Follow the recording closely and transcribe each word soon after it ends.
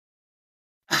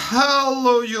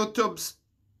Hello, YouTube's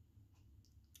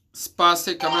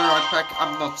Spastic. I'm right back.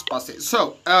 I'm not Spastic.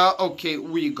 So, okay,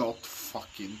 we got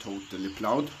fucking totally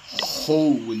plowed.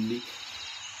 Holy.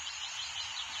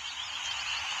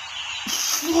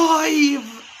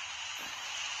 5!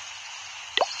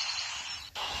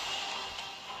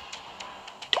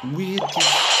 We did.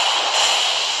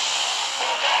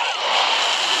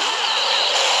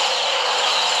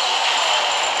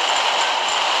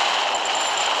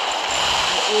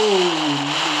 Holy.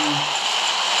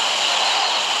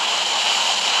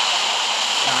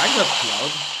 I got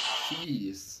plowed.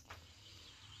 Jeez.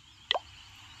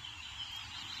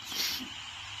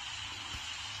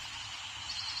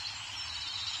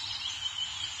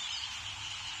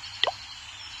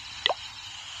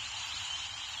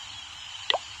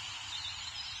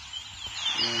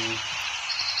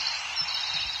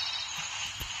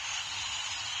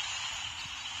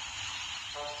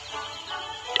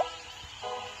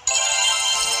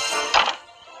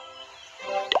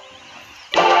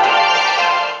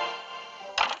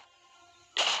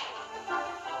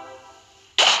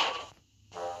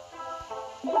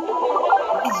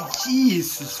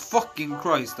 Jesus fucking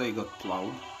Christ, I got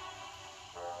plowed.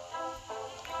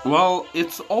 Well,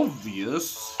 it's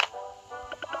obvious.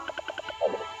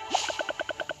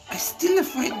 I still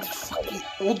find it fucking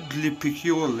oddly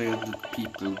peculiar that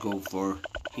people go for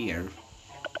here.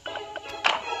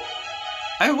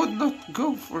 I would not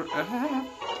go for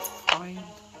fine.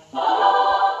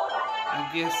 I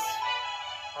guess.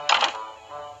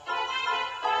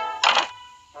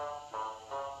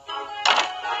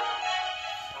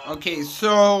 Okay,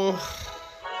 so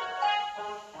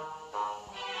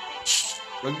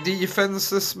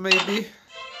defenses maybe.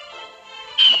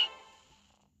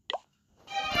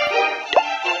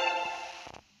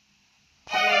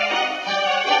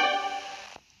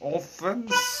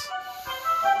 Offense.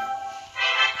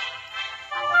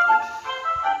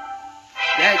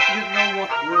 Yeah, you know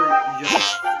what? We're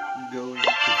just going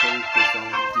to focus on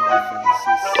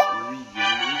defenses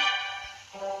really.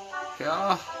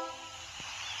 Yeah.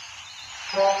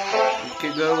 We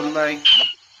could go like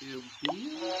here. One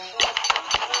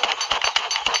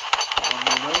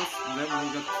of those. Then we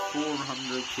got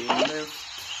 400k left.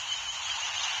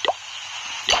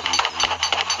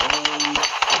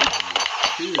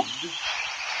 Could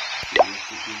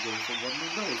go for one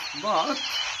of those, but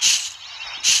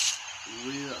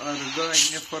we are going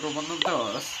for one of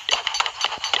those.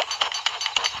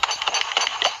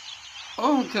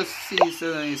 Oh, because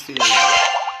season is here.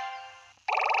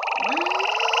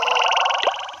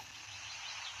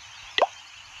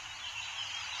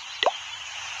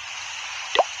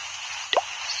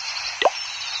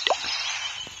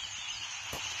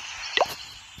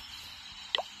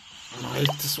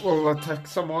 Might as well attack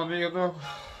someone, you know.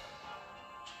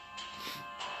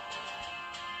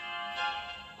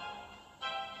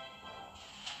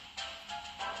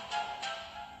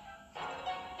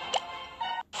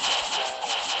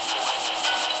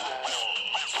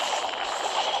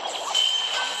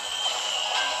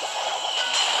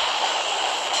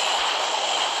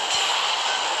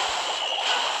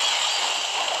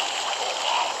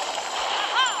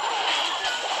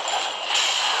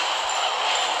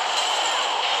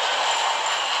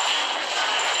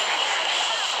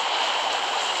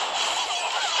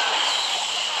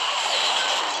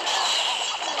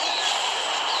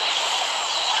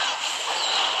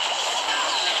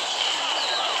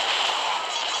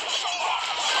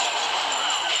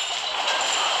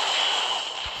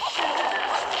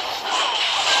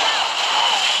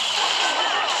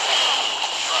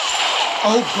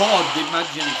 Oh god,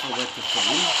 imagine if I were to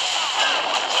fail.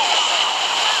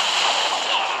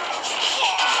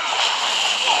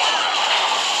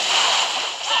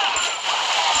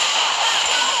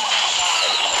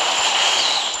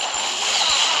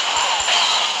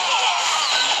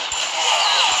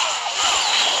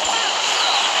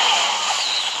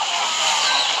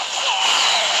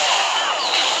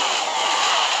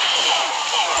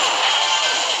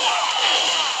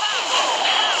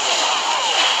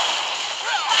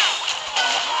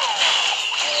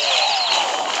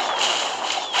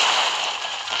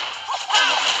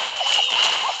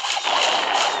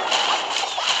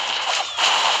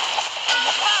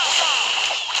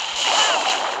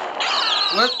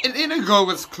 Well, it didn't go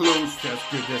as close to as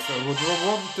good as I would have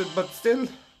wanted, but still.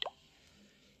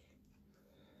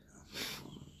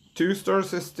 2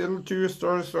 stars is still 2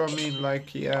 stars, so I mean,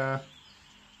 like, yeah.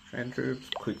 Train troops,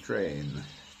 quick train.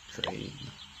 Train.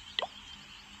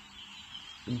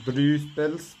 Brew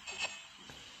spells.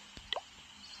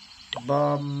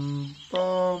 Bum,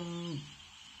 bum.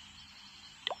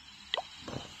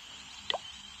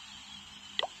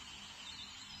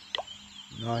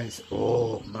 Nice.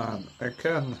 Oh man, I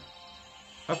can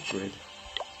upgrade.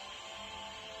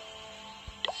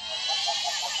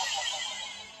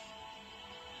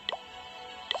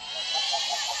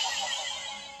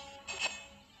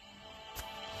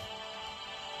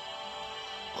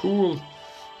 Cool.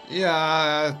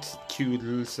 Yeah, it's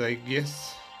Toodles, I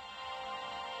guess.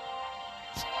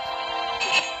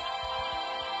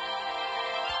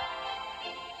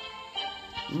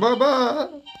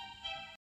 Bye-bye.